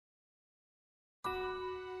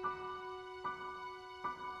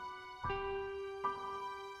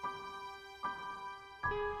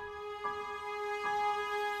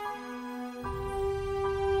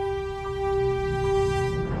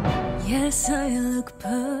Yes, I look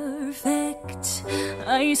perfect.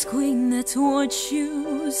 Ice queen, that's what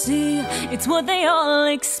you see. It's what they all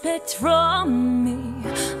expect from me,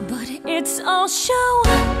 but it's all show.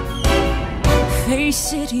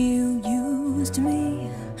 Face it, you used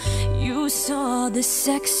me. You saw the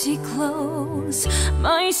sexy clothes,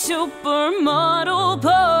 my supermodel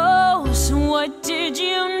pose. What did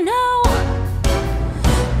you know?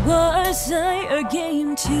 Was I a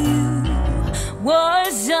game to you?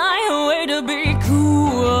 Was I a way to be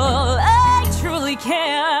cool? I truly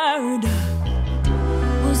cared.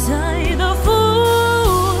 Was I the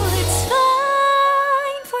fool? It's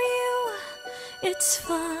fine for you. It's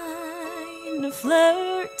fine to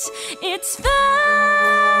flirt. It's fine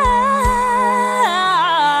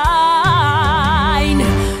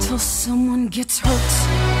till someone gets hurt.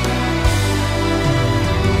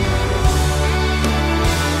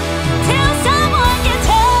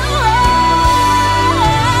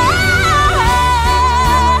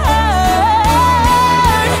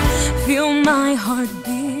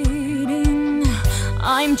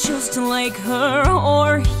 I'm just like her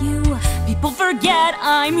or you. People forget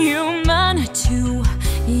I'm human too.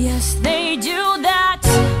 Yes, they do that.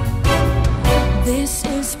 This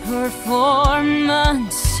is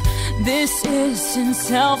performance. This isn't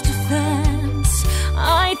self-defense.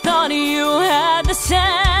 I thought you had the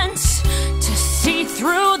sense to see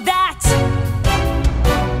through that.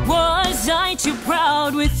 Was I too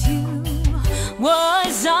proud with you?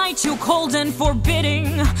 Was I too cold and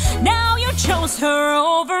forbidding? Now you chose her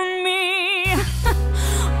over me.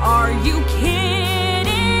 Are you kidding?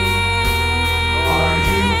 Are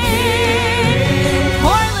you kidding?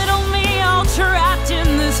 Poor little me, all trapped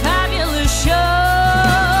in this fabulous show.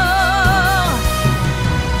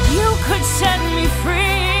 You could set me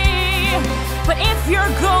free, but if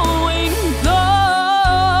you're going, go.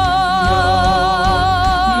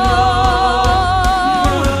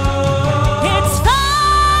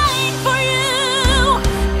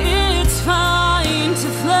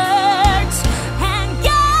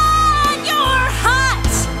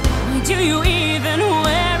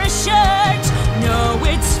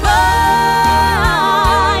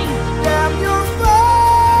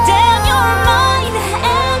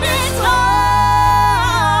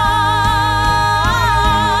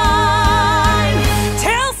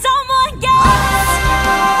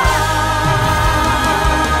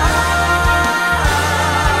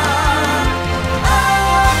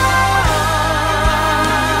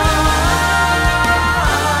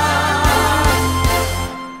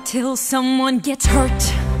 Till someone gets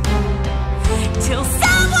hurt. Till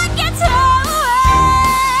someone